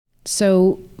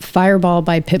So Fireball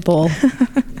by Pitbull.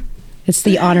 It's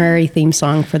the honorary theme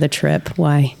song for the trip.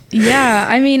 Why? Yeah,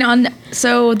 I mean,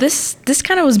 so this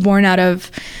kind of was born out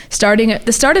of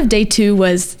the start of day 2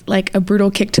 was like a brutal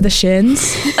kick to the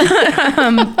shins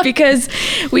because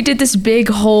we did this big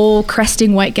whole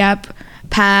cresting White Gap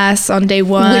pass on day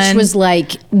 1, which was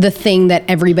like the thing that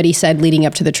everybody said leading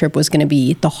up to the trip was going to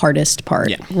be the hardest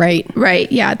part. Right.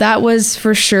 Yeah, that was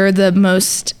for sure the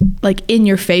most like in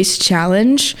your face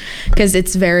challenge because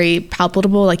it's very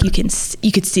palpable. Like you could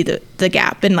see the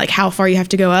gap and like how far you have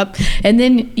to go up, and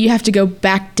then you have to go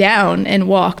back down and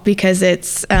walk because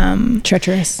it's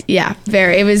treacherous. Yeah,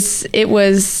 very. It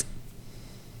was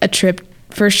a trip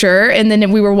for sure. And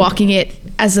then we were walking it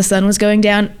as the sun was going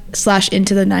down /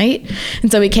 into the night. And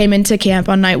so we came into camp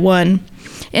on night 1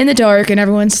 in the dark and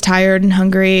everyone's tired and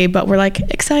hungry, but we're like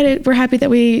excited. We're happy that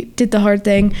we did the hard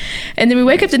thing. And then we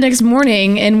wake up the next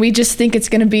morning and we just think it's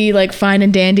going to be like fine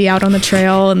and dandy out on the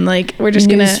trail. And like, we're just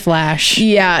going to flash.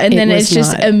 Yeah. And then it's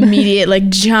just immediate, like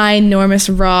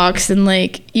ginormous rocks. And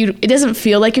like, it doesn't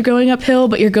feel like you're going uphill,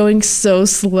 but you're going so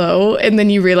slow. And then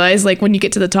you realize like when you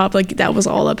get to the top, like that was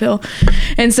all uphill.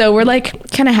 And so we're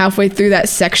like kind of halfway through that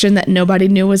section that nobody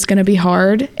knew was going to be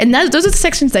hard. And those are the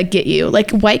sections that get you.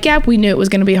 Like White Gap, we knew it was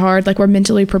going to be hard. Like we're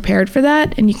mentally prepared for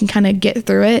that and you can kind of get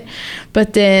through it.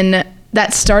 But then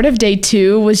that start of day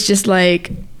 2 was just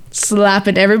like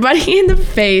slapping everybody in the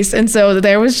face. And so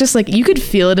there was just like, you could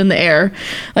feel it in the air.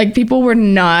 Like people were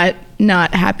not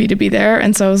happy to be there.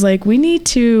 And so I was like, we need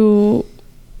to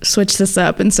switch this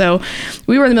up. And so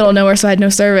we were in the middle of nowhere, so I had no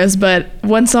service, but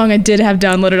one song I did have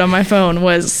downloaded on my phone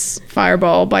was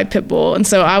Fireball by Pitbull. And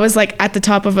so I was like at the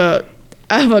top of a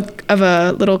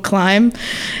little climb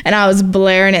and I was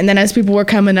blaring it, and then as people were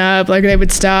coming up, like they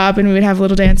would stop and we would have a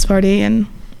little dance party, and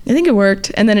I think it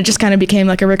worked. And then it just kind of became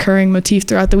like a recurring motif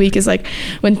throughout the week, is like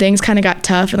when things kind of got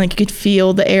tough and like you could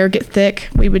feel the air get thick,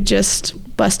 we would just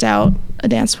bust out a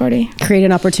dance party. Create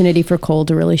an opportunity for Cole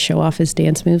to really show off his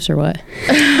dance moves, or what?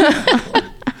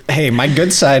 Hey, my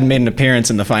good side made an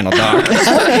appearance in the final doc.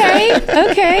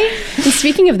 Okay. And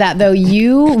speaking of that, though,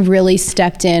 you really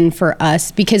stepped in for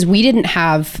us because we didn't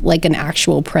have like an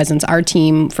actual presence. Our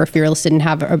team for Fearless didn't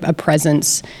have a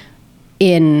presence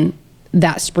in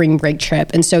that spring break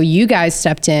trip. And so you guys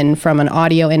stepped in from an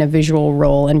audio and a visual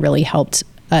role and really helped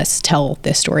us tell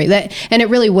this story. And it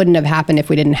really wouldn't have happened if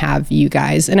we didn't have you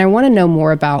guys. And I want to know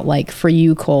more about, like, for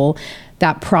you, Cole,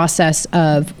 that process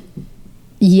of,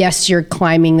 yes, you're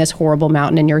climbing this horrible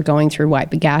mountain and you're going through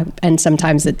White Gap, and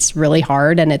sometimes it's really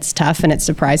hard and it's tough and it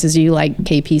surprises you, like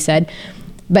KP said.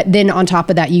 But then on top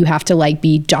of that, you have to like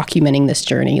be documenting this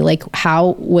journey. Like, how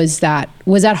was that?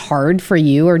 Was that hard for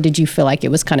you, or did you feel like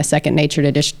it was kind of second nature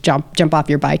to just jump off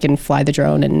your bike and fly the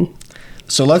drone? And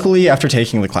so luckily, after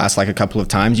taking the class like a couple of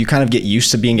times, you kind of get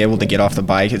used to being able to get off the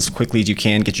bike as quickly as you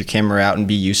can, get your camera out and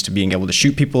be used to being able to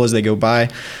shoot people as they go by,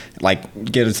 like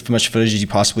get as much footage as you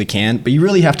possibly can. But you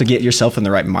really have to get yourself in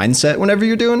the right mindset whenever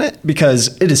you're doing it,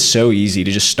 because it is so easy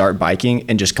to just start biking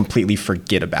and just completely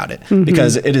forget about it. Mm-hmm.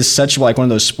 Because it is such like one of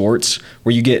those sports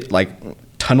where you get like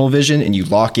tunnel vision and you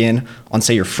lock in on,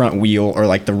 say, your front wheel or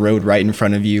like the road right in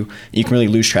front of you, and you can really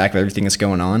lose track of everything that's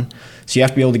going on. So you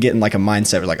have to be able to get in like a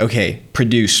mindset where like, okay,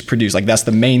 produce. Like that's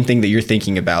the main thing that you're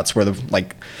thinking about. It's where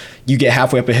like you get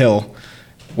halfway up a hill,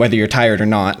 whether you're tired or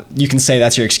not, you can say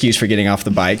that's your excuse for getting off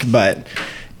the bike, but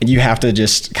you have to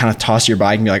just kind of toss your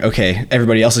bike and be like, okay,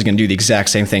 everybody else is going to do the exact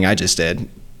same thing I just did.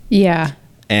 Yeah.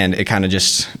 And it kind of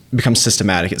just becomes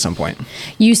systematic at some point.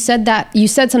 You said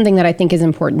something that I think is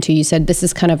important too. You said this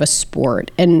is kind of a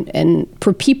sport, and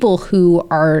for people who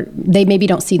they maybe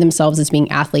don't see themselves as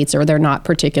being athletes, or they're not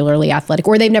particularly athletic,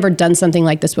 or they've never done something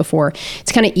like this before,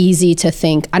 it's kind of easy to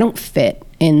think, I don't fit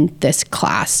in this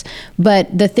class.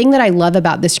 But the thing that I love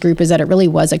about this group is that it really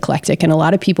was eclectic, and a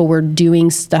lot of people were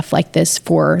doing stuff like this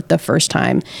for the first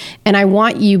time. And I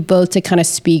want you both to kind of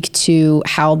speak to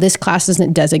how this class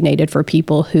isn't designated for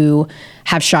people who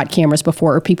have shot cameras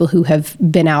before, or people who have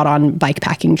been out on bike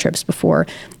packing trips before.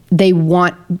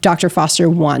 Dr. Foster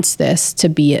wants this to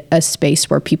be a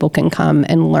space where people can come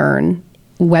and learn,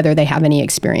 whether they have any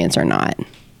experience or not.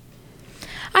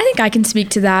 I think I can speak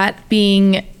to that,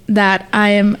 being that I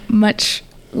am much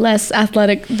less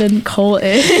athletic than Cole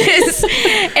is.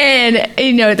 And,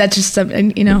 that's just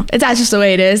something, that's just the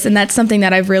way it is. And that's something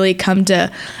that I've really come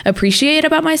to appreciate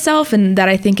about myself, and that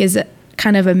I think is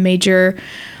kind of a major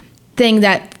thing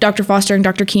that Dr. Foster and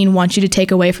Dr. Keene want you to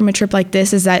take away from a trip like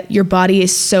this is that your body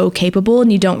is so capable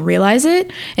and you don't realize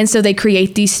it. And so they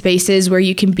create these spaces where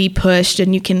you can be pushed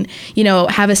and you can,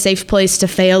 have a safe place to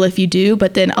fail if you do.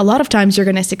 But then a lot of times you're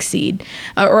going to succeed,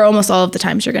 or almost all of the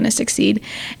times you're going to succeed.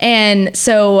 And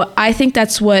so I think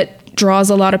that's what draws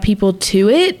a lot of people to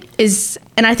it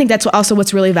and I think that's also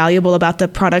what's really valuable about the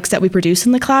products that we produce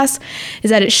in the class is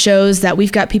that it shows that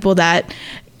we've got people that,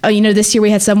 this year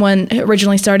we had someone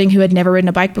originally starting who had never ridden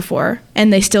a bike before,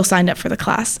 and they still signed up for the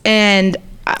class. And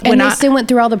they still went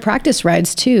through all the practice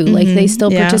rides too. Like they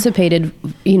still participated,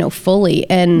 fully.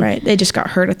 And right, they just got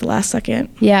hurt at the last second.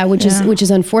 Yeah, which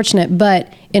is unfortunate.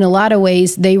 But in a lot of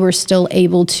ways, they were still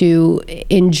able to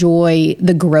enjoy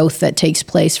the growth that takes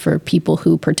place for people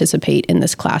who participate in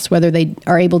this class, whether they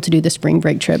are able to do the spring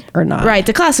break trip or not. Right,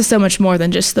 the class is so much more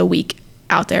than just the week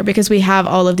out there because we have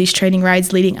all of these training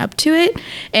rides leading up to it,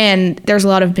 and there's a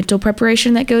lot of mental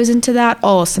preparation that goes into that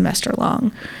all semester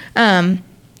long.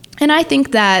 And I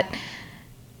think that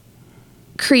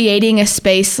creating a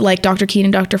space like Dr. Keene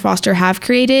and Dr. Foster have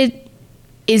created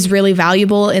is really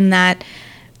valuable in that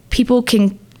people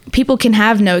can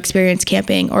have no experience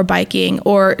camping or biking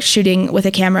or shooting with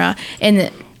a camera,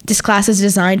 and this class is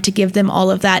designed to give them all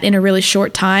of that in a really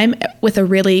short time with a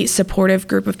really supportive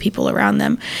group of people around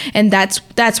them. And that's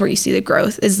where you see the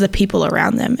growth, is the people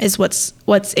around them, is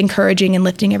what's encouraging and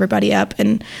lifting everybody up.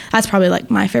 And that's probably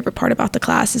like my favorite part about the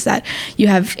class, is that you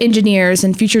have engineers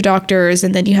and future doctors,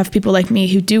 and then you have people like me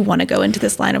who do want to go into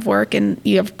this line of work. And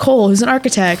you have Cole, who's an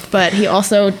architect, but he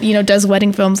also, does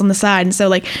wedding films on the side. And so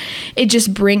like, it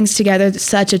just brings together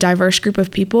such a diverse group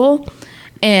of people,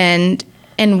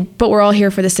 but we're all here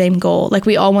for the same goal. Like,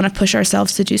 we all want to push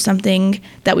ourselves to do something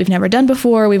that we've never done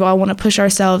before. We all want to push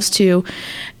ourselves to,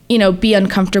 be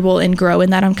uncomfortable and grow in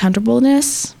that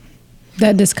uncomfortableness.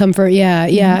 That discomfort, yeah.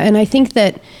 And I think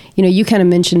that, you kind of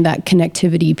mentioned that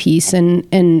connectivity piece,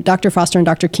 and Dr. Foster and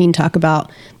Dr. Keene talk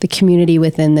about the community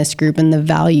within this group and the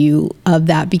value of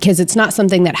that, because it's not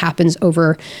something that happens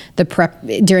over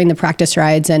during the practice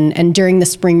rides and during the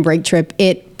spring break trip.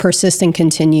 It persists and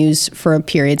continues for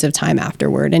periods of time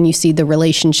afterward, and you see the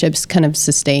relationships kind of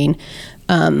sustain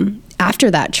after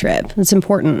that trip. It's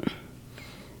important.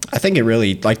 I think it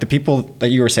really, like the people that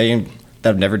you were saying that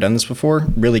have never done this before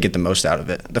really get the most out of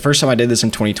it. The first time I did this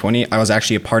in 2020, I was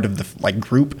actually a part of the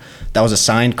group that was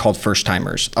assigned called First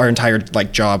Timers. Our entire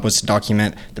job was to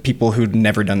document the people who'd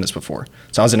never done this before.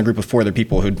 So I was in a group of 4 other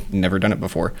people who'd never done it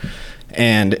before.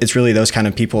 And it's really those kind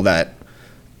of people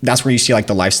that's where you see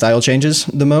the lifestyle changes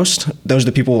the most. Those are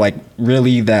the people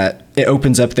really that it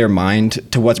opens up their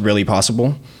mind to what's really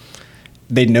possible.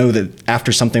 They know that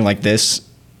after something like this,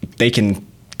 they can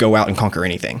go out and conquer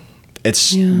anything.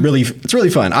 It's really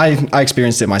fun. I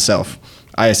experienced it myself.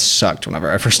 I sucked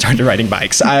whenever I first started riding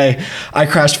bikes. I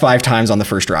crashed 5 times on the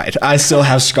first ride. I still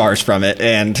have scars from it,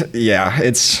 and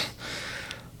it's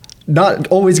not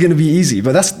always going to be easy,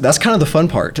 but that's kind of the fun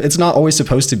part. It's not always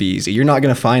supposed to be easy. You're not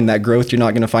going to find that growth. You're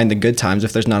not going to find the good times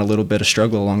if there's not a little bit of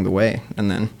struggle along the way.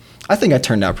 And then I think I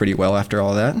turned out pretty well after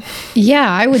all that. Yeah,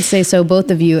 I would say so,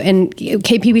 both of you. And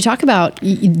KP, we talk about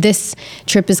this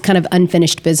trip is kind of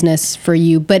unfinished business for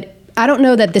you, but I don't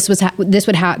know that this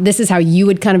is how you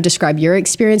would kind of describe your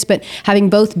experience, but having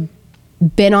both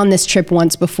been on this trip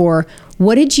once before,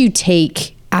 what did you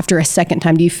take after a second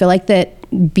time? Do you feel like that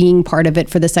being part of it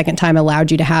for the second time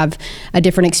allowed you to have a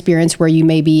different experience where you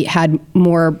maybe had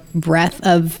more breadth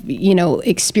of,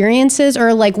 experiences,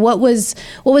 or what was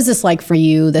this like for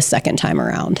you the second time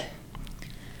around?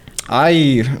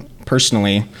 I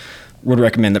personally would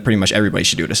recommend that pretty much everybody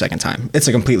should do it a second time. It's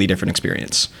a completely different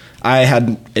experience. I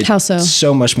had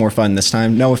so much more fun this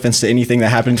time. No offense to anything that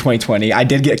happened in 2020. I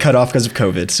did get cut off because of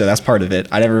COVID, so that's part of it.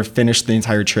 I never finished the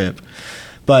entire trip.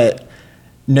 But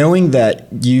knowing that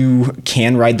you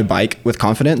can ride the bike with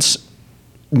confidence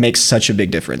makes such a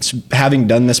big difference. Having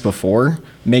done this before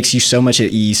makes you so much at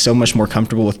ease, so much more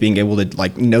comfortable with being able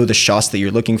to know the shots that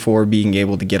you're looking for, being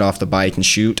able to get off the bike and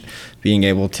shoot, being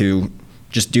able to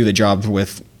just do the job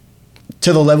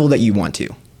to the level that you want to,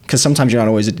 because sometimes you're not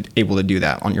always able to do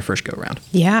that on your first go around.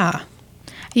 Yeah,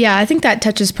 I think that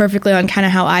touches perfectly on kind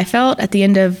of how I felt at the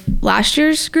end of last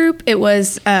year's group. It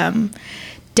was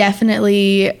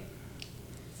definitely,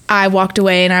 I walked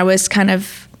away and I was kind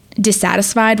of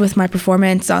dissatisfied with my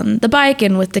performance on the bike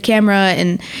and with the camera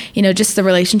and, just the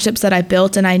relationships that I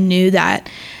built. And I knew that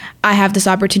I have this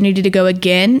opportunity to go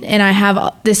again, and I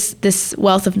have this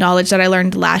wealth of knowledge that I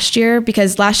learned last year,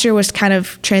 because last year was kind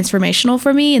of transformational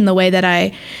for me in the way that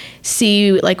I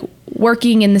see like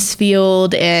working in this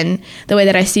field, and the way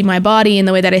that I see my body, and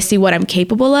the way that I see what I'm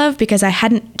capable of, because I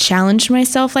hadn't challenged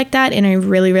myself like that in a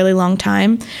really, really long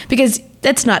time, because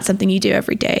that's not something you do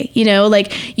every day. You know,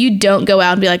 like you don't go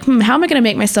out and be like, how am I going to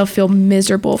make myself feel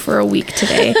miserable for a week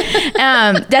today?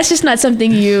 That's just not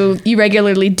something you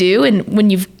regularly do.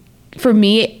 And for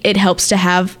me, it helps to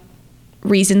have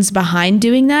reasons behind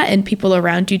doing that and people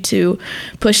around you to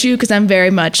push you. Cause I'm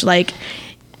very much like,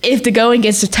 if the going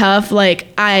gets tough, like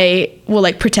I will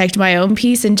like protect my own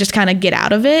peace and just kind of get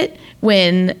out of it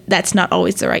when that's not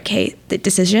always the right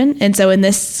decision. And so in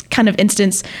this kind of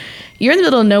instance, you're in the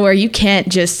middle of nowhere. You can't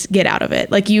just get out of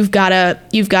it. Like you've got to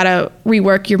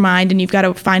rework your mind, and you've got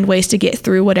to find ways to get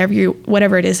through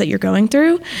whatever it is that you're going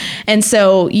through. And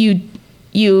so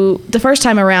the first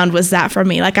time around was that for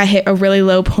me. Like I hit a really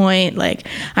low point. Like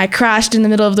I crashed in the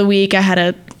middle of the week. I had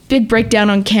a big breakdown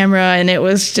on camera, and it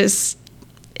was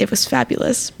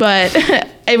fabulous, but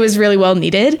it was really well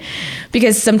needed,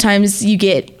 because sometimes you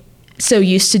get so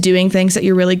used to doing things that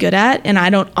you're really good at. And I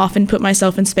don't often put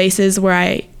myself in spaces where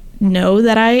I know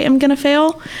that I am going to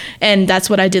fail. And that's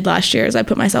what I did last year, is I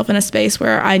put myself in a space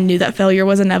where I knew that failure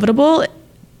was inevitable.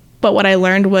 But what I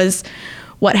learned was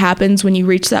what happens when you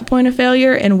reach that point of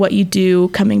failure and what you do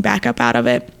coming back up out of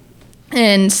it.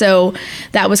 And so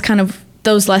that was kind of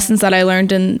those lessons that I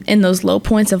learned in those low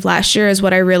points of last year is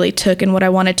what I really took and what I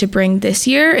wanted to bring this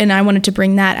year. And I wanted to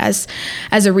bring that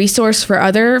as a resource for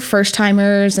other first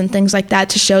timers and things like that,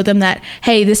 to show them that,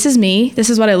 hey, this is me. This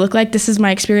is what I look like. This is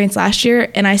my experience last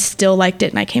year. And I still liked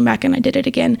it. And I came back and I did it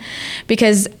again,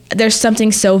 because there's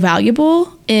something so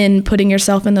valuable in putting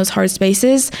yourself in those hard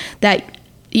spaces that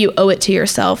you owe it to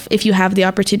yourself, if you have the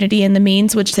opportunity and the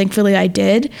means, which thankfully I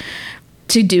did,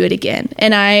 to do it again.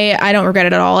 And I don't regret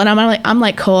it at all. And I'm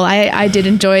like Cole, I did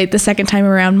enjoy the second time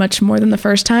around much more than the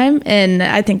first time. And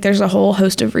I think there's a whole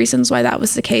host of reasons why that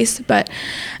was the case, but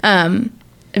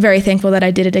very thankful that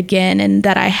I did it again, and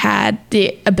that I had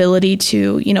the ability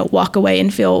to, walk away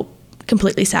and feel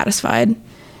completely satisfied.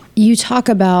 You talk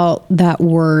about that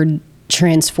word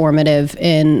transformative,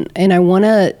 and I want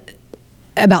to,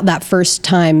 about that first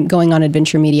time going on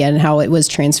Adventure Media and how it was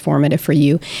transformative for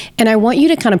you. And I want you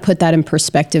to kind of put that in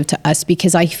perspective to us,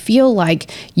 because I feel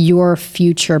like your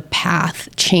future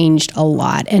path changed a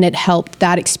lot, and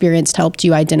that experience helped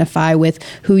you identify with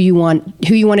who you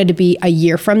wanted to be a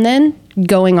year from then,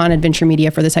 going on Adventure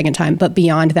Media for the second time. But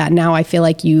beyond that, now I feel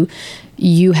like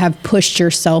you have pushed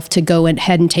yourself to go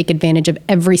ahead and take advantage of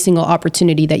every single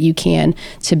opportunity that you can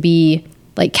to be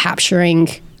like capturing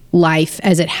life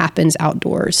as it happens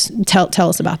outdoors. Tell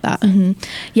us about that. Mm-hmm.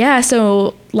 Yeah.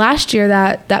 So last year,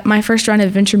 that my first run of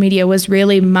Adventure Media was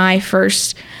really my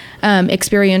first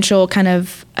experiential kind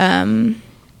of,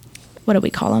 what do we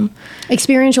call them?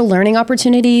 Experiential learning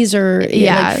opportunities, or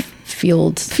like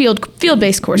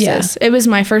field-based courses. Yeah. It was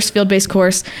my first field-based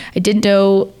course. I didn't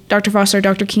know Dr. Foster or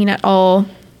Dr. Keene at all.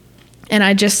 And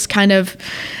I just I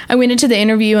went into the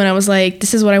interview and I was like,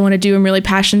 this is what I want to do. I'm really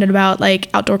passionate about like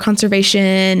outdoor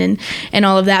conservation and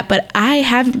all of that. But I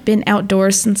haven't been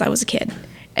outdoors since I was a kid.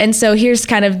 And so here's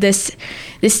kind of this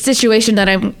situation that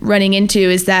I'm running into,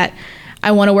 is that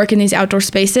I want to work in these outdoor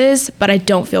spaces, but I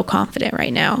don't feel confident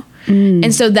right now.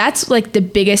 And so that's like the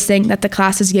biggest thing that the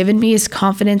class has given me, is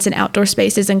confidence in outdoor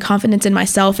spaces and confidence in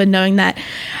myself, and knowing that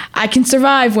I can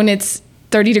survive when it's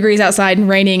 30 degrees outside and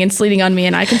raining and sleeting on me,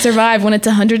 and I can survive when it's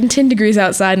 110 degrees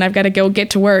outside and I've got to go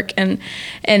get to work. And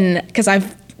because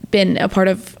I've been a part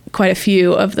of quite a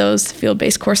few of those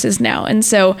field-based courses now. And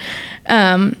so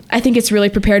I think it's really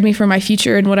prepared me for my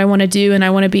future and what I want to do. And I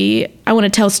want to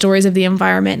tell stories of the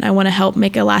environment, and I want to help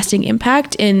make a lasting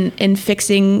impact in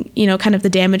fixing, kind of the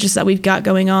damages that we've got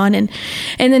going on, and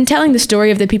then telling the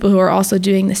story of the people who are also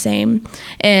doing the same.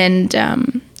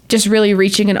 And just really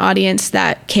reaching an audience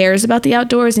that cares about the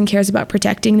outdoors and cares about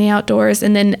protecting the outdoors,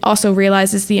 and then also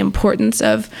realizes the importance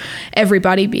of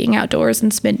everybody being outdoors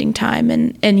and spending time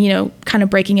and kind of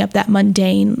breaking up that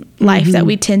mundane life that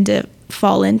we tend to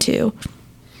fall into.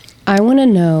 I want to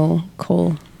know,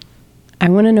 Cole,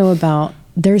 about,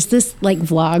 there's this like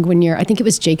vlog when I think it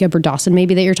was Jacob or Dawson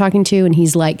maybe that you're talking to, and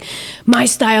he's like, my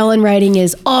style in writing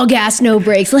is all gas, no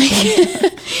brakes. Like,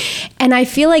 and I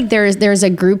feel like there's a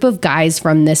group of guys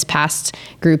from this past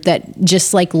group that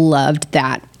just like loved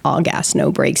that all gas,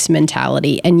 no brakes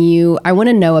mentality. And I want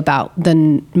to know about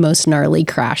the most gnarly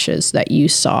crashes that you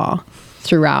saw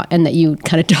throughout and that you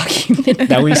kind of documented.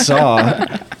 That we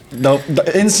saw. No,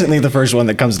 instantly the first one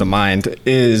that comes to mind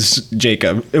is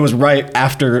Jacob. It was right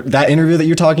after that interview that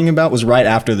you're talking about was right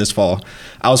after this fall.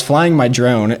 I was flying my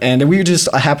drone and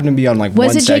I happened to be on like one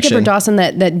section. Was it Jacob or Dawson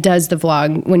that does the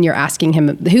vlog when you're asking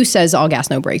him who says all gas,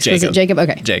 no brakes? Jacob. Was it Jacob?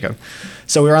 Okay. Jacob.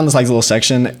 So we were on this like little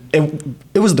section.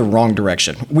 It was the wrong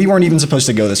direction. We weren't even supposed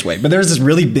to go this way, but there's this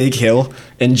really big hill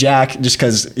and Jack, just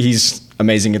cause he's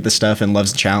amazing at this stuff and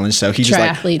loves the challenge. So he's just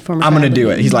like, I'm going to do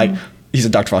it. He's like, he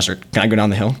said, Dr. Foster, can I go down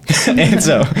the hill? And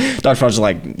so Dr. Foster's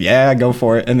like, yeah, go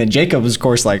for it. And then Jacob, of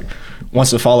course, like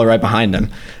wants to follow right behind him.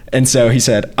 And so he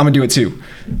said, I'm gonna do it too.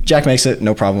 Jack makes it,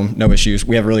 no problem, no issues.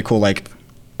 We have a really cool like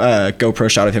GoPro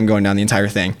shot of him going down the entire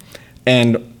thing.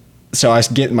 And so I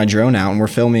get my drone out and we're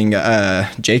filming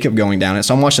Jacob going down it.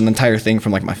 So I'm watching the entire thing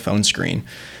from like my phone screen.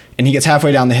 And he gets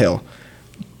halfway down the hill.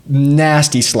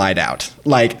 Nasty slide out.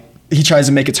 Like, he tries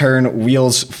to make a turn,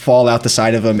 wheels fall out the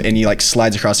side of him, and he like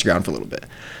slides across the ground for a little bit.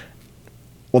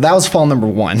 Well, that was fall number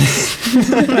 1.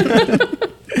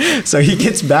 So he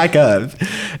gets back up,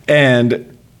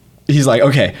 and he's like,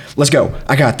 okay, let's go.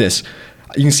 I got this.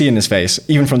 You can see it in his face,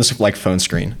 even from this like phone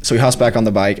screen. So he hops back on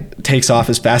the bike, takes off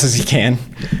as fast as he can.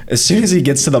 As soon as he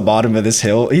gets to the bottom of this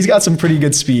hill, he's got some pretty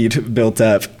good speed built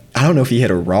up. I don't know if he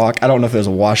hit a rock. I don't know if it was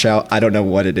a washout. I don't know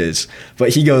what it is. But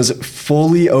he goes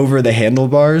fully over the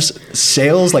handlebars,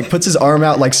 sails, like puts his arm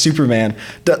out like Superman,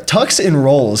 tucks and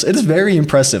rolls. It is very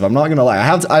impressive. I'm not going to lie.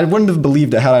 I wouldn't have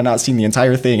believed it had I not seen the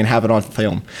entire thing and have it on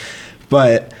film.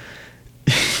 But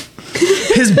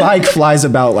his bike flies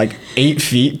about like 8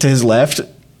 feet to his left,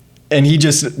 and he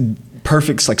just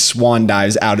perfect like swan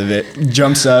dives out of it,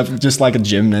 jumps up just like a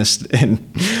gymnast, and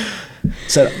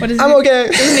said, I'm okay.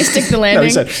 Didn't he stick the landing? No, he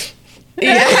said,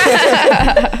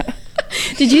 yeah.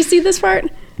 Did you see this part?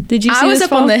 Did you see I was this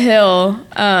up fall? on the hill,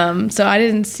 so I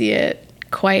didn't see it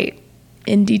quite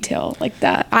in detail like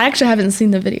that. I actually haven't seen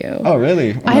the video. Oh,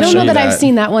 really? I don't know that I've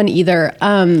seen that one either.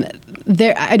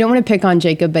 I don't want to pick on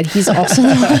Jacob, but he's also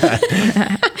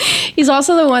he's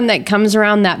also the one that comes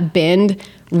around that bend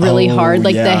really hard,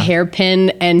 like the hairpin,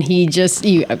 and he just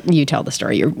you tell the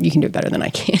story. You can do it better than I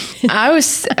can.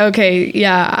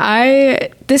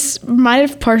 This might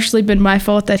have partially been my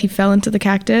fault that he fell into the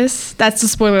cactus. That's the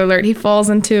spoiler alert. He falls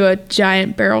into a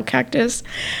giant barrel cactus.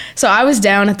 So I was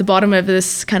down at the bottom of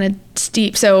this kind of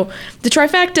steep. So the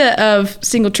trifecta of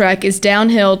single track is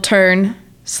downhill, turn,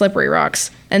 slippery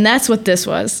rocks. And that's what this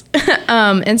was.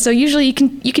 And so usually you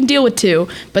can deal with 2,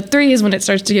 but 3 is when it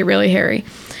starts to get really hairy.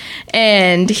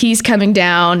 And he's coming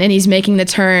down and he's making the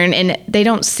turn, and they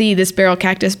don't see this barrel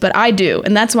cactus, but I do.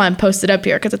 And that's why I'm posted up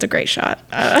here, because it's a great shot.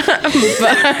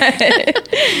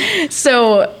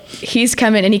 So he's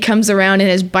coming and he comes around and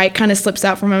his bike kind of slips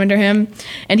out from under him,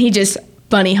 and he just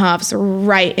bunny hops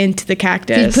right into the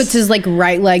cactus. He puts his like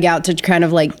right leg out to kind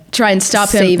of like try and stop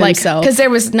save him, himself. Because there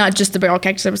was not just the barrel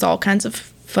cactus, there was all kinds of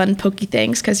fun pokey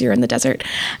things because you're in the desert.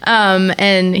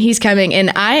 And he's coming,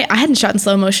 and I hadn't shot in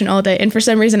slow motion all day, and for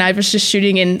some reason I was just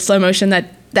shooting in slow motion at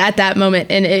that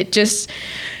moment, and it just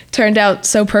turned out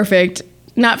so perfect.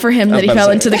 Not for him that he fell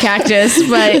into the cactus,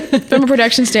 but from a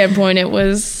production standpoint it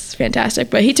was fantastic.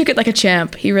 But he took it like a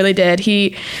champ. He really did.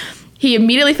 He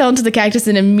immediately fell into the cactus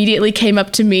and immediately came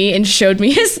up to me and showed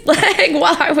me his leg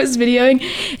while I was videoing,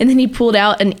 and then he pulled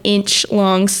out an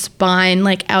inch-long spine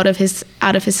like out of his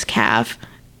calf.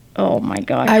 Oh my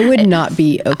God. I would not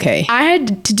be okay. I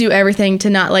had to do everything to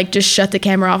not like just shut the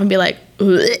camera off and be like,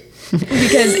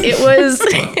 because it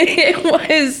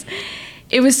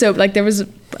was so like there was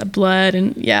blood,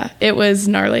 and it was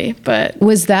gnarly. But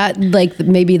was that like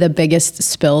maybe the biggest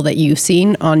spill that you've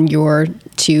seen on your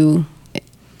 2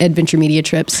 adventure media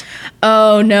trips?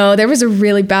 Oh no, there was a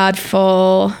really bad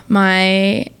fall.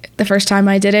 The first time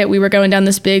I did it, we were going down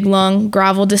this big long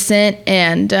gravel descent,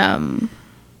 and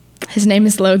his name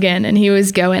is Logan, and he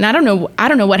was going. I don't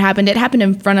know what happened. It happened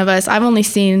in front of us. I've only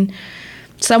seen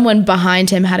someone behind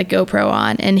him had a GoPro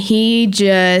on, and he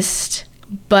just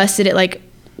busted it like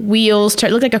wheels.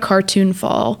 It looked like a cartoon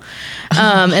fall,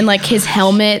 and like his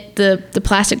helmet, the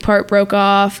plastic part broke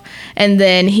off, and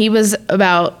then he was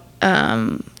about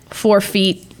 4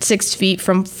 feet, 6 feet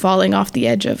from falling off the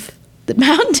edge of the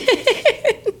mountain.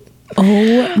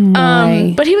 Oh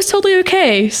my! But he was totally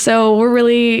okay. So we're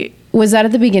really. Was that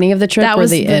at the beginning of the trip? That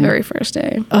was the very first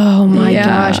day. Oh my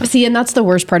gosh. See, and that's the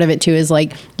worst part of it too, is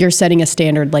like you're setting a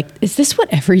standard. Like, is this what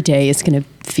every day is going to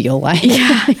feel like?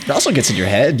 Yeah. It also gets in your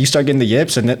head. You start getting the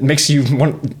yips, and it makes you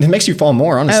fall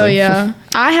more, honestly. Oh yeah.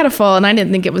 I had a fall, and I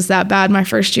didn't think it was that bad my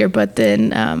first year, but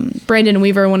then Brandon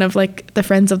Weaver, one of like the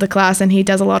friends of the class, and he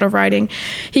does a lot of riding,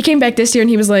 he came back this year and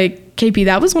he was like, KP,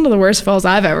 that was one of the worst falls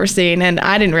I've ever seen. And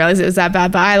I didn't realize it was that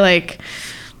bad,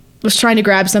 but was trying to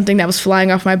grab something that was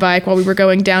flying off my bike while we were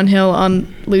going downhill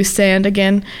on loose sand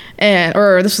again,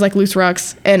 or this was like loose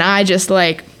rocks, and I just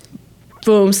like,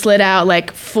 boom, slid out,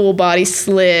 like full body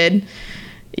slid.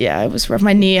 Yeah, it was rough.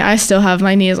 My knee,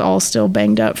 my knee is all still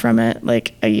banged up from it,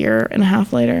 like a year and a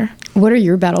half later. What are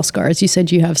your battle scars? You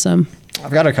said you have some.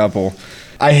 I've got a couple.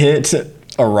 I hit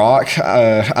a rock.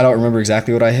 I don't remember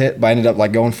exactly what I hit, but I ended up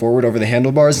like going forward over the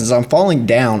handlebars. As I'm falling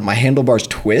down, my handlebars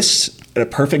twist at a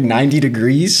perfect 90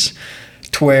 degrees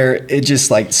to where it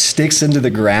just like sticks into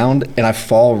the ground, and I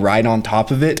fall right on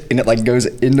top of it, and it like goes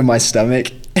into my stomach.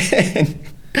 And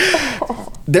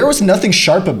there was nothing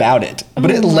sharp about it, but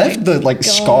it left the like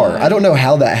scar. I don't know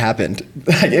how that happened.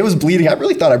 Like, it was bleeding. I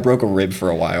really thought I broke a rib for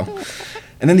a while.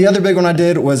 And then the other big one I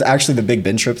did was actually the Big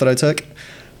Bend trip that I took.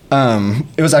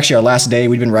 It was actually our last day.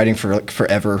 We'd been riding for like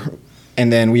forever.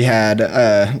 And then we had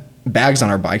bags on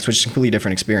our bikes, which is a completely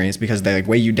different experience because they like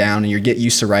weigh you down and you get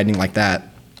used to riding like that.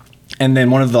 And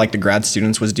then one of the grad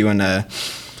students was doing a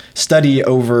study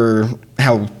over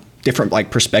how different like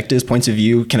perspectives, points of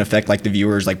view can affect like the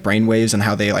viewers' like brainwaves and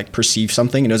how they like perceive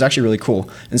something. And it was actually really cool.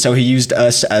 And so he used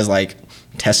us as like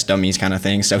test dummies kind of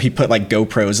thing. So he put like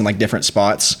GoPros in like different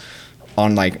spots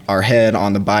on like our head,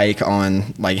 on the bike,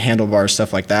 on like handlebars,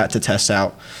 stuff like that, to test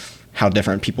out how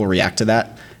different people react to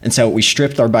that. And so we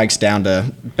stripped our bikes down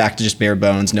back to just bare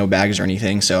bones, no bags or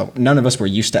anything. So none of us were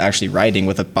used to actually riding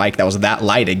with a bike that was that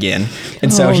light again.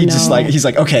 And so he's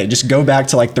like, okay, just go back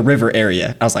to like the river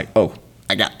area. I was like, oh,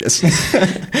 I got this.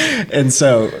 And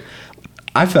so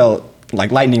I felt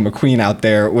like Lightning McQueen out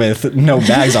there with no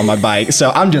bags on my bike.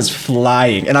 So I'm just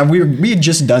flying. And we had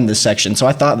just done this section, so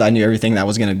I thought that I knew everything that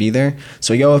was going to be there.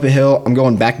 So we go up a hill, I'm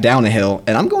going back down a hill,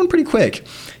 and I'm going pretty quick.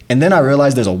 And then I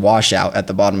realized there's a washout at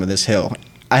the bottom of this hill.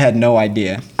 I had no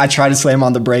idea. I tried to slam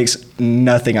on the brakes,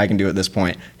 nothing I can do at this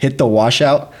point. Hit the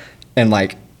washout, and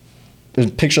like,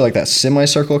 picture like that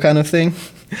semicircle kind of thing.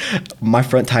 My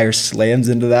front tire slams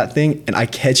into that thing, and I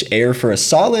catch air for a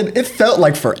solid, it felt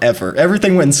like forever.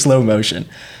 Everything went in slow motion.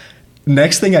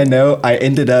 Next thing I know, I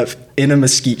ended up in a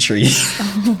mesquite tree.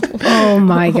 Oh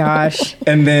my gosh.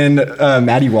 And then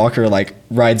Maddie Walker like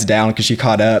rides down because she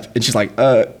caught up, and she's like,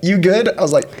 you good? I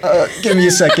was like, give me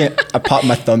a second. I popped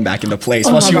my thumb back into place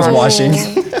while she was washing.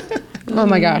 Oh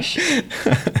my gosh.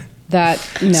 No.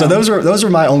 So those were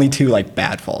my only two like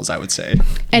bad falls, I would say.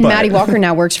 And Maddie Walker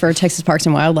now works for Texas Parks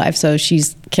and Wildlife, so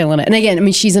she's killing it. And again, I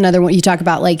mean, she's another one. You talk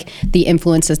about like the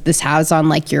influence that this has on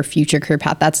like your future career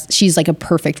path. She's like a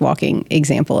perfect walking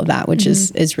example of that, which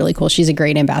is really cool. She's a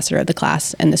great ambassador of the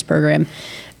class and this program.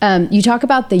 You talk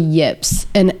about the yips,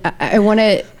 and I want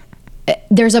to.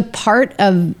 There's a part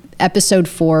of episode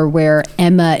 4 where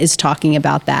Emma is talking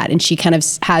about that, and she kind of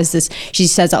has this, she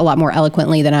says it a lot more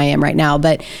eloquently than I am right now,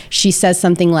 but she says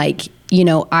something like, you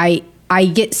know, I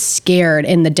get scared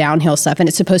in the downhill stuff, and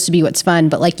it's supposed to be what's fun,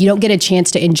 but like you don't get a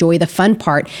chance to enjoy the fun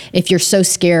part if you're so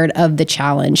scared of the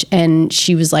challenge. And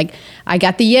she was like, I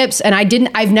got the yips, and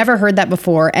I've never heard that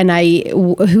before. And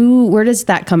where does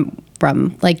that come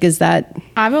from? Like, is that?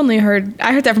 I heard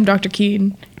that from Dr.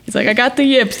 Keen. He's like, I got the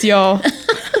yips, y'all.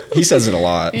 He says it a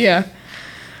lot. Yeah.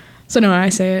 So no, I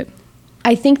say it.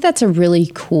 I think that's a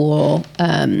really cool,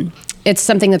 it's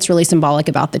something that's really symbolic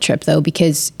about the trip though,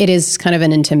 because it is kind of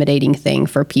an intimidating thing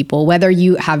for people, whether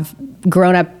you have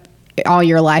grown up all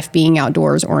your life being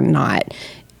outdoors or not.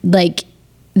 Like,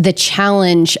 the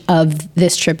challenge of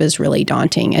this trip is really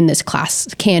daunting, and this class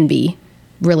can be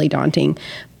really daunting.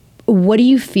 What do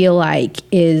you feel like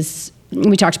is,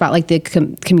 we talked about like the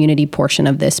community portion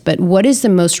of this, but what is the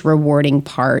most rewarding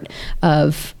part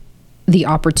of the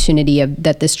opportunity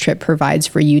that this trip provides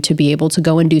for you to be able to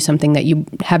go and do something that you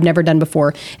have never done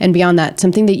before, and beyond that,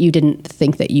 something that you didn't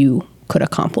think that you could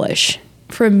accomplish?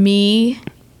 For me,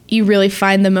 you really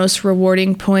find the most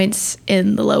rewarding points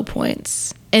in the low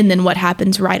points, and then what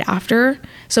happens right after.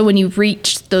 So when you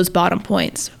reach those bottom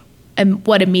points, and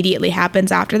what immediately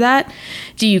happens after that?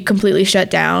 Do you completely shut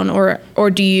down, or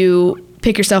do you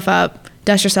pick yourself up,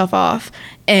 dust yourself off,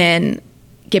 and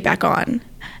get back on?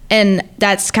 And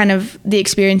that's kind of the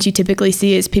experience you typically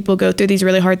see is people go through these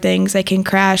really hard things. They can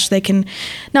crash, they can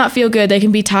not feel good, they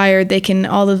can be tired, they can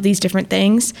all of these different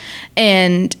things.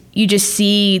 And you just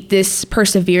see this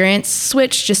perseverance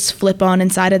switch just flip on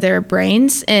inside of their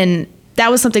brains. And that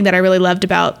was something that I really loved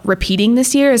about repeating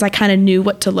this year, is I kind of knew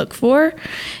what to look for,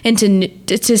 and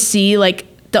to see like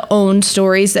the own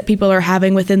stories that people are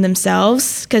having within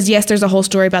themselves. Because yes, there's a whole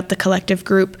story about the collective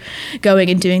group going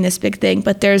and doing this big thing,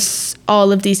 but there's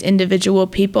all of these individual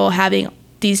people having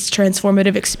these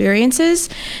transformative experiences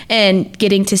and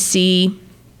getting to see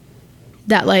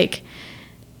that like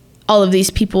all of these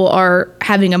people are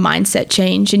having a mindset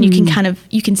change, and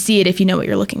you can see it if you know what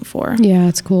you're looking for. Yeah,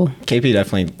 it's cool. KP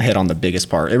definitely hit on the biggest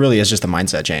part. It really is just a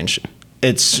mindset change.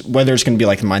 It's whether it's going to be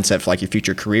like the mindset for like your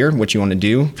future career, what you want to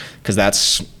do, because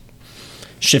that's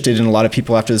shifted in a lot of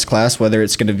people after this class, whether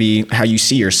it's going to be how you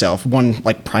see yourself. One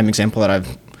like prime example that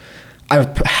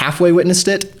I've halfway witnessed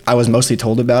it, I was mostly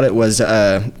told about it, was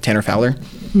Tanner Fowler.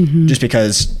 Just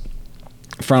because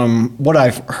from what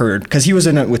I've heard, because he was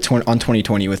in it on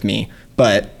 2020 with me,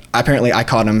 but apparently I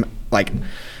caught him like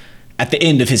at the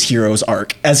end of his hero's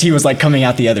arc as he was like coming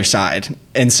out the other side.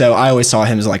 And so I always saw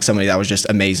him as like somebody that was just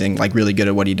amazing, like really good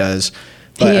at what he does.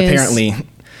 But apparently,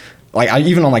 like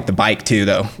even on like the bike too,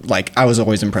 though, like I was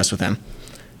always impressed with him.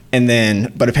 And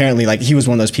then, but apparently like he was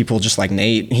one of those people just like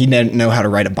Nate, he didn't know how to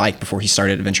ride a bike before he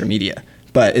started Adventure Media.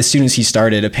 But as soon as he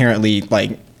started, apparently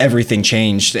like everything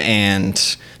changed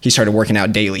and he started working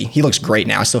out daily. He looks great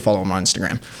now. I still follow him on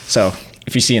Instagram. So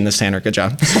if you're seeing this, Tanner, good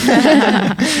job.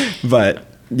 But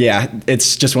yeah,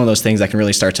 it's just one of those things that can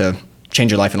really start to change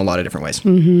your life in a lot of different ways.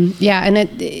 Yeah. And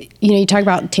you talk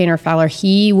about Tanner Fowler.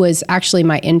 He was actually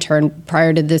my intern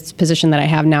prior to this position that I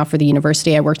have now for the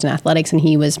university. I worked in athletics and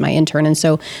he was my intern. And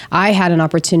so I had an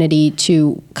opportunity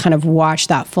to kind of watch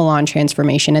that full on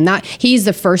transformation. And that he's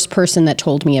the first person that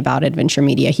told me about Adventure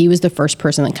Media. He was the first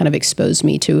person that kind of exposed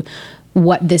me to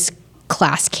what this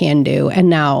class can do. And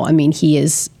now, I mean, he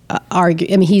is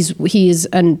he's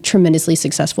a tremendously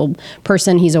successful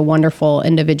person. He's a wonderful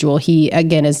individual. He,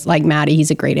 again, is like Maddie. He's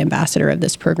a great ambassador of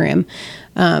this program.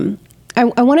 I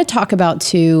want to talk about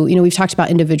too, we've talked about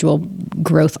individual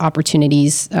growth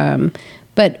opportunities,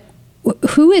 but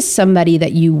who is somebody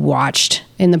that you watched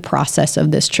in the process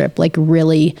of this trip, like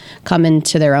really come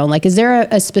into their own? Like, is there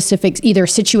a specific either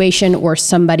situation or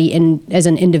somebody as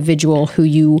an individual who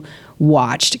you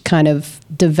watched kind of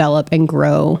develop and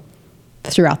grow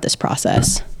throughout this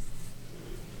process?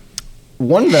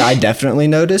 One that I definitely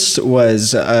noticed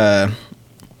was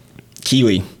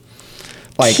Keely.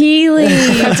 Like Keely,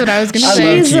 that's what I was gonna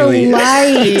say. She's a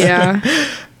light. Yeah,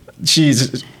 she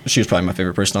was probably my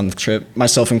favorite person on the trip,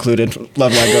 myself included.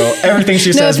 Love that girl. Everything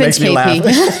she says makes me laugh.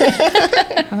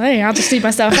 Hey, I'll just leave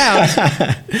myself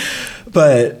out.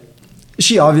 But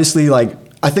she obviously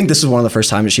I think this is one of the first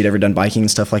times that she'd ever done biking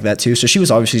and stuff like that too. So she was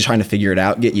obviously trying to figure it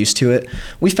out, get used to it.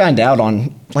 We found out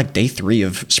on like day 3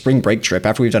 of spring break trip,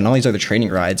 after we've done all these other training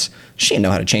rides, she didn't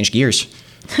know how to change gears.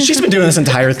 She's been doing this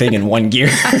entire thing in one gear.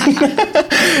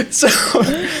 So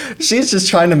she's just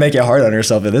trying to make it hard on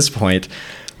herself at this point.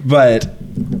 But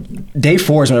day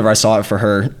 4 is whenever I saw it for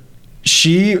her.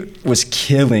 She was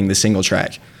killing the single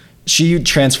track. She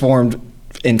transformed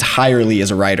entirely as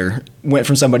a rider. Went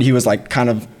from somebody who was like kind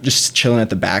of just chilling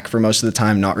at the back for most of the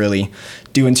time, not really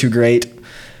doing too great.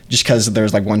 Just because there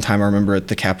was like one time I remember at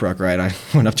the Cap Rock ride, I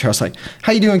went up to her, I was like,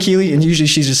 "How you doing, Keely?" And usually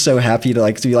she's just so happy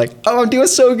to be like, "Oh, I'm doing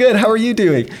so good. How are you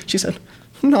doing?" She said,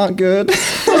 "Not good."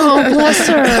 Oh, bless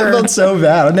her. I felt so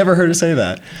bad. I've never heard her say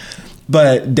that.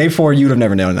 But day 4, you would have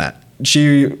never known that.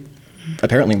 She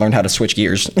apparently learned how to switch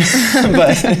gears.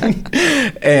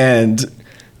 And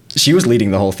she was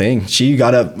leading the whole thing. She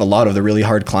got up a lot of the really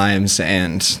hard climbs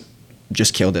and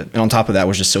just killed it. And on top of that,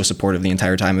 was just so supportive the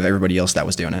entire time of everybody else that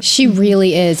was doing it. She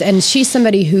really is. And she's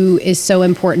somebody who is so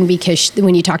important because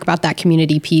when you talk about that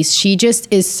community piece, she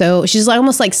just is she's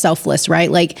almost like selfless,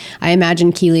 right? Like I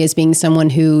imagine Keely as being someone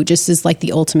who just is like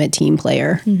the ultimate team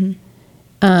player.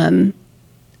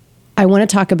 I want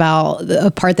to talk about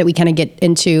a part that we kind of get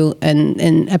into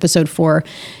in episode 4.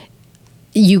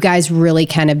 You guys really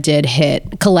kind of did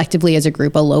hit collectively as a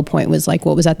group. A low point was like,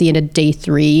 what was at the end of day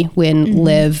 3 when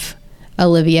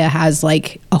Olivia has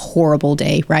like a horrible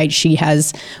day, right? She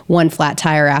has one flat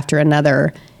tire after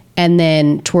another. And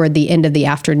then toward the end of the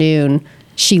afternoon,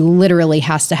 she literally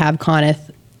has to have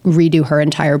Coneth redo her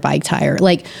entire bike tire.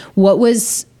 Like what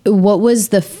was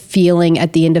the feeling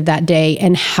at the end of that day,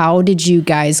 and how did you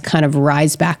guys kind of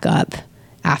rise back up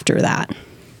after that?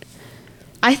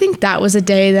 I think that was a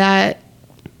day that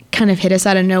kind of hit us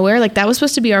out of nowhere. Like that was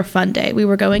supposed to be our fun day. We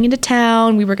were going into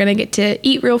town. We were going to get to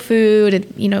eat real food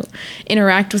and,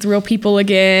 interact with real people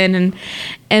again.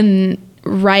 And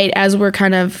right as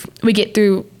we get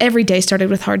through, every day started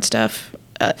with hard stuff.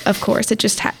 Of course,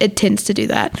 it tends to do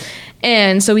that.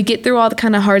 And so we get through all the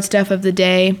kind of hard stuff of the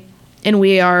day, and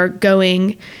we are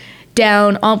going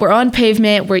down we're on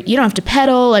pavement where you don't have to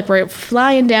pedal. Like we're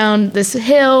flying down this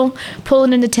hill,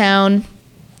 pulling into town.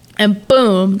 And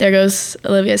boom, there goes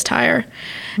Olivia's tire.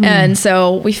 And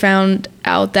so we found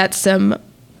out that some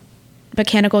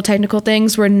mechanical, technical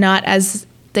things were not as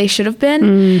they should have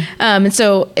been. And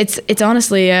so it's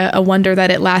honestly a wonder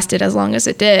that it lasted as long as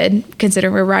it did,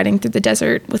 considering we're riding through the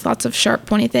desert with lots of sharp,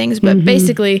 pointy things. But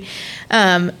basically,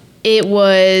 it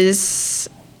was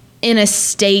in a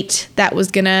state that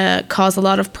was going to cause a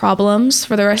lot of problems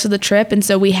for the rest of the trip. And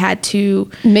so we had to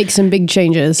make some big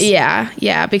changes.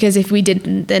 Yeah. Because if we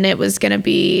didn't, then it was going to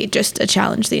be just a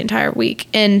challenge the entire week.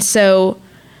 And so,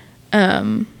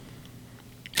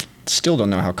 still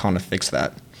don't know how Connor fixed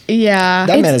that. Yeah.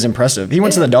 That man is impressive. He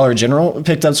went to the Dollar General,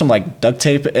 picked up some like duct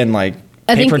tape and like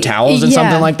paper towels and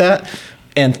something like that,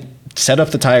 and set up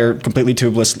the tire completely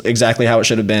tubeless, exactly how it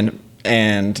should have been.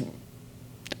 And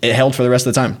it held for the rest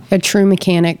of the time. A true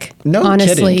mechanic. No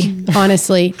kidding.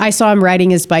 Honestly. I saw him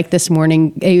riding his bike this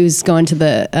morning. He was going to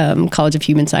the College of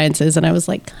Human Sciences, and I was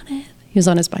like, he was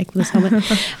on his bike with his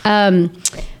helmet.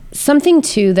 Something,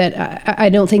 too, that I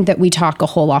don't think that we talk a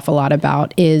whole awful lot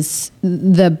about is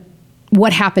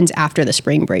what happens after the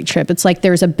spring break trip. It's like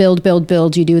there's a build.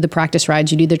 You do the practice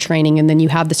rides, you do the training, and then you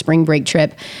have the spring break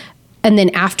trip. And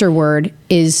then afterward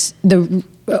is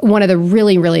one of the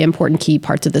really, really important key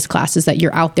parts of this class is that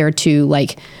you're out there to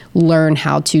like learn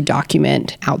how to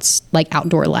document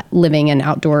outdoor living and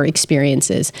outdoor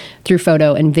experiences through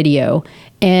photo and video.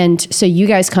 And so you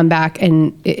guys come back,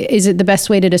 and is it the best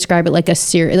way to describe it like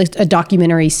a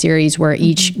documentary series where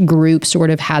each group sort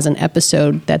of has an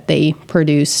episode that they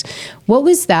produce? What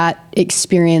was that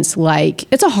experience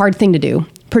like? It's a hard thing to do.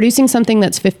 Producing something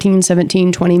that's 15,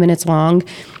 17, 20 minutes long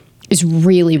is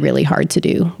really, really hard to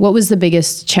do. What was the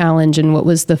biggest challenge, and what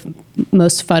was the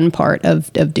most fun part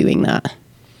of doing that?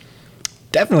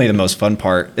 Definitely the most fun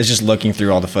part is just looking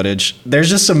through all the footage. There's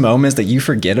just some moments that you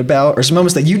forget about, or some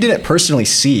moments that you didn't personally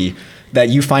see that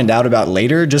you find out about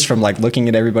later just from like looking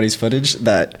at everybody's footage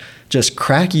that just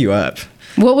crack you up.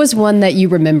 What was one that you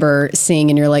remember seeing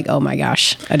and you're like, oh my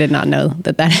gosh, I did not know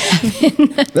that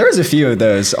happened? There was a few of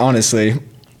those, honestly.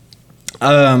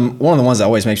 One of the ones that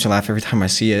always makes me laugh every time I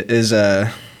see it is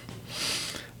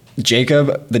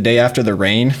Jacob, the day after the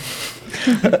rain.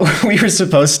 It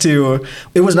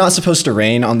was not supposed to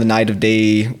rain on the night of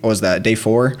day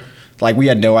 4. Like, we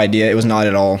had no idea. It was not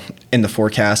at all in the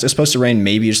forecast. It was supposed to rain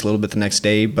maybe just a little bit the next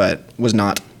day, but was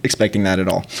not expecting that at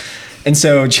all. And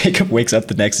so Jacob wakes up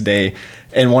the next day,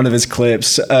 and one of his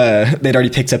clips, they'd already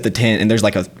picked up the tent, and there's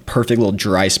like a perfect little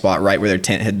dry spot right where their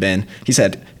tent had been. He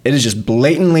said, "It is just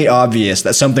blatantly obvious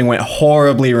that something went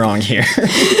horribly wrong here."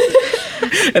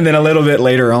 And then a little bit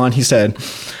later on, he said,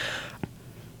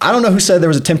 "I don't know who said there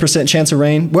was a 10% chance of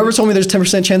rain. Whoever told me there's a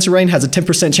 10% chance of rain has a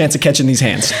 10% chance of catching these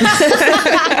hands."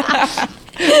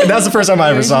 And that's the first time I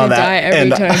ever saw that.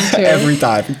 Every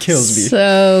time. It kills me.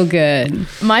 So good.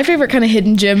 My favorite kind of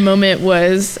hidden gem moment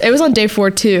was on day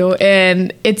 4 too.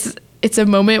 And it's a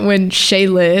moment when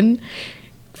Shaylin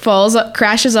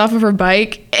crashes off of her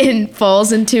bike and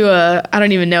falls into I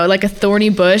don't even know, like a thorny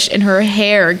bush, and her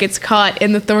hair gets caught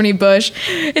in the thorny bush,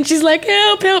 and she's like,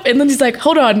 help. And Lindsay's like,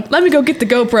 hold on, let me go get the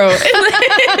GoPro.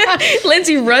 And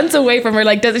Lindsay runs away from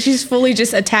her, she's fully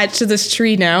just attached to this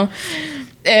tree now,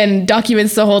 and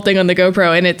documents the whole thing on the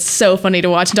GoPro, and it's so funny to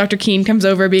watch. Dr. Keene comes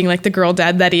over being like the girl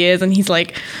dad that he is, and he's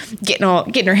like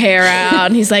getting her hair out,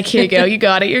 and he's like, here you go, you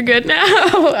got it, you're good now.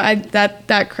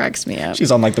 That cracks me up.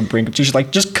 She's on like the brink. She's like,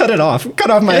 just cut off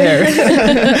my hair.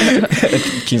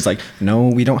 Keene's like, no,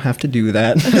 we don't have to do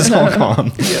that. It's all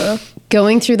calm. Yeah.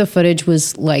 Going through the footage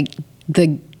was like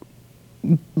the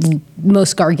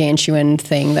most gargantuan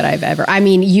thing that I've ever. I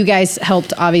mean, you guys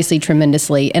helped obviously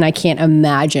tremendously, and I can't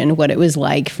imagine what it was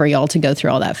like for y'all to go through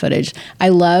all that footage. I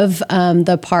love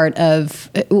the part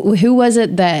of who was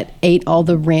it that ate all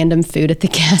the random food at the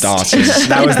gas station?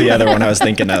 That was the other one I was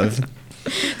thinking of.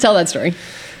 Tell that story.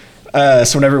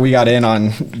 So whenever we got in on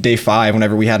day 5,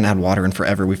 whenever we hadn't had water in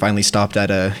forever, we finally stopped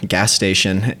at a gas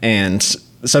station, and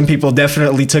some people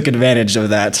definitely took advantage of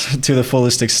that to the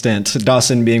fullest extent,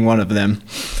 Dawson being one of them.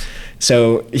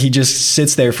 So he just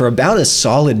sits there for about a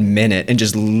solid minute and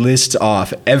just lists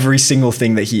off every single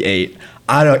thing that he ate.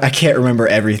 I can't remember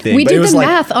everything. We did the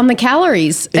math on the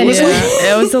calories. It was a lot.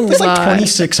 It was like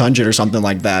 2,600 or something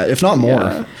like that, if not more.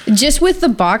 Yeah. Just with the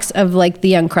box of like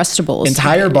the Uncrustables.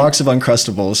 Entire box of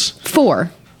Uncrustables.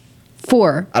 4.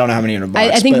 I don't know how many in a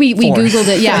box. I think we 4. Googled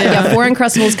it. Yeah, 4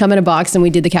 Uncrustables come in a box, and we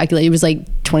did the calculate. It was like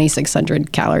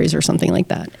 2,600 calories or something like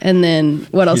that. And then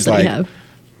what else did we have?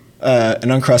 An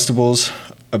Uncrustables,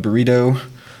 a burrito,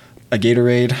 a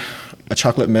Gatorade, a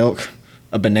chocolate milk,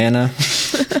 a banana.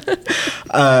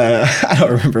 I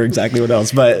don't remember exactly what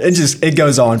else, but it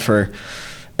goes on for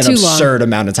an absurd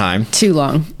amount of time. Too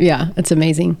long. Yeah, it's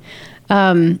amazing.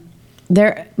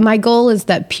 My goal is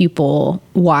that people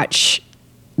watch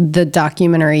the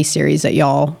documentary series that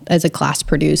y'all as a class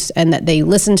produce, and that they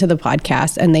listen to the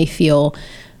podcast and they feel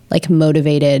like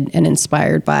motivated and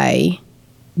inspired by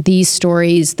these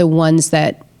stories, the ones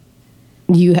that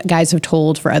you guys have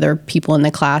told for other people in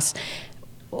the class.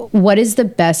 What is the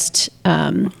best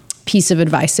piece of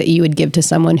advice that you would give to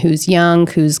someone who's young,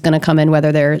 who's going to come in,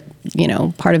 whether they're,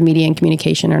 part of media and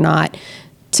communication or not,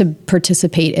 to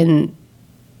participate in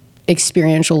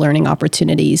experiential learning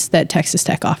opportunities that Texas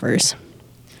Tech offers?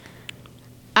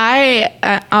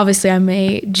 I'm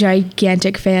a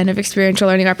gigantic fan of experiential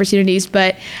learning opportunities,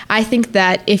 but I think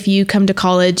that if you come to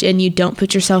college and you don't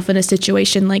put yourself in a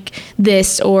situation like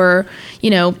this, or,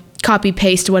 copy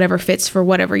paste whatever fits for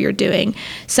whatever you're doing,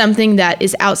 something that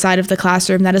is outside of the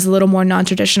classroom that is a little more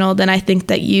non-traditional, then I think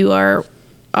that you're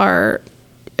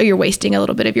wasting a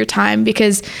little bit of your time,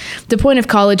 because the point of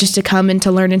college is to come and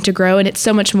to learn and to grow, and it's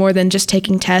so much more than just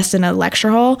taking tests in a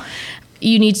lecture hall.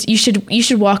 You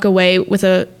should walk away with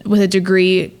a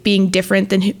degree being different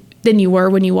than you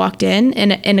were when you walked in,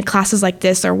 and classes like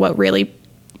this are what really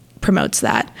promotes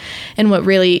that, and what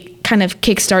really kind of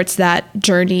kickstarts that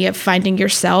journey of finding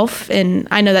yourself. And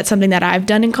I know that's something that I've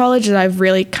done in college, that I've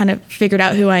really kind of figured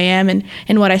out who I am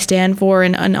and what I stand for,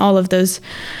 and all of those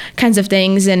kinds of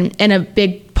things. And a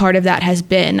big part of that has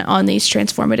been on these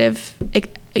transformative,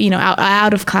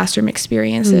 out of classroom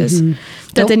experiences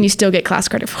that then you still get class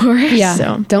credit for. Yeah.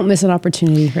 So don't miss an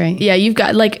opportunity, right? Yeah. You've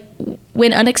got,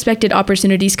 when unexpected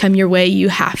opportunities come your way, you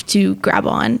have to grab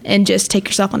on and just take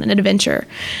yourself on an adventure.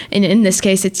 And in this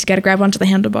case, it's got to grab onto the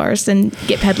handlebars and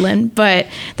get pedaling. But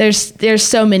there's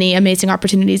so many amazing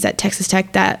opportunities at Texas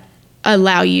Tech that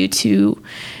allow you to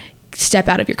step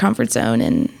out of your comfort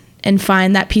zone and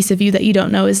find that piece of you that you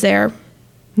don't know is there.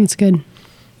 That's good.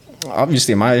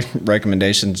 Obviously, my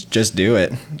recommendations, just do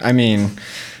it. I mean,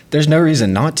 there's no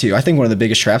reason not to. I think one of the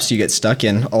biggest traps you get stuck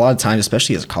in a lot of times,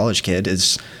 especially as a college kid,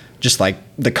 is just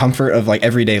the comfort of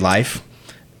everyday life.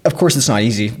 Of course, it's not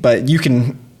easy, but you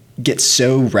can get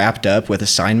so wrapped up with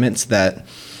assignments that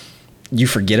you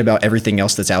forget about everything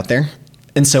else that's out there.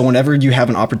 And so whenever you have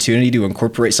an opportunity to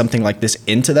incorporate something like this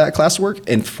into that classwork,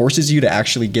 and forces you to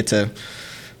actually get to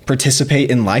participate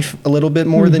in life a little bit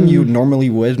more than you normally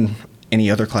would in any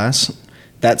other class,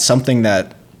 that's something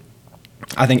that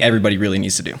I think everybody really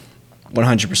needs to do.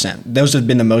 100%. Those have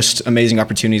been the most amazing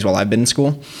opportunities while I've been in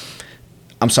school.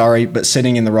 I'm sorry, but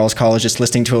sitting in the Rawls College just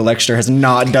listening to a lecture has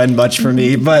not done much for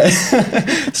me. But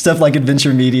stuff like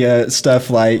adventure media, stuff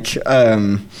like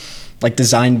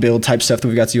design build type stuff that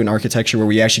we've got to do in architecture, where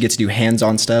we actually get to do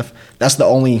hands-on stuff, that's the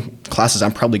only classes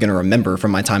I'm probably going to remember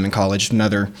from my time in college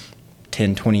another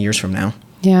 10, 20 years from now.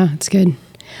 Yeah, it's good.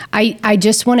 I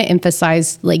just want to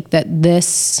emphasize that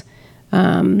this,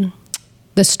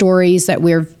 the stories that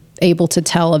we're able to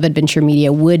tell of adventure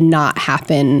media would not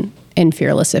happen in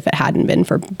Fearless if it hadn't been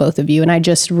for both of you. And I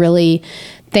just really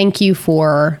thank you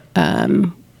for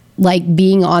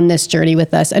being on this journey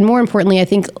with us. And more importantly, I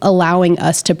think allowing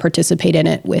us to participate in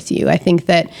it with you. I think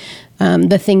that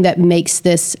the thing that makes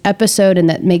this episode and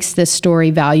that makes this story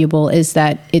valuable is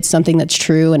that it's something that's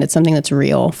true and it's something that's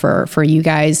real for you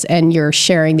guys, and you're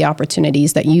sharing the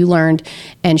opportunities that you learned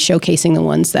and showcasing the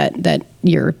ones that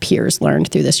your peers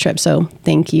learned through this trip. So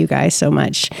thank you guys so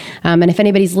much. And if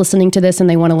anybody's listening to this and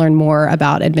they want to learn more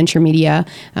about adventure media,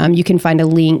 you can find a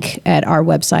link at our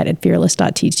website at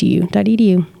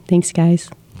fearless.tcu.edu. Thanks,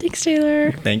 guys. Thanks,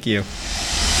 Taylor. Thank you.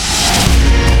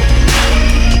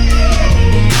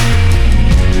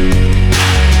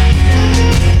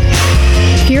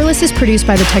 Fearless is produced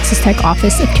by the Texas Tech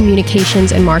Office of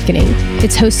Communications and Marketing.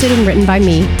 It's hosted and written by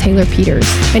me, Taylor Peters,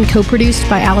 and co-produced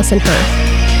by Allison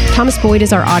Hurth. Thomas Boyd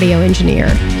is our audio engineer.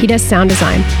 He does sound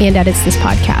design and edits this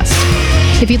podcast.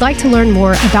 If you'd like to learn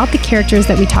more about the characters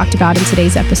that we talked about in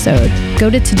today's episode, go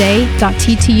to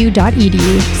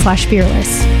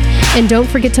today.ttu.edu/fearless. And don't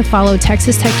forget to follow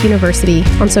Texas Tech University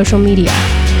on social media.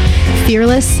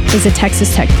 Fearless is a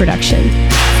Texas Tech production.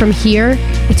 From here,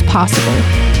 it's possible.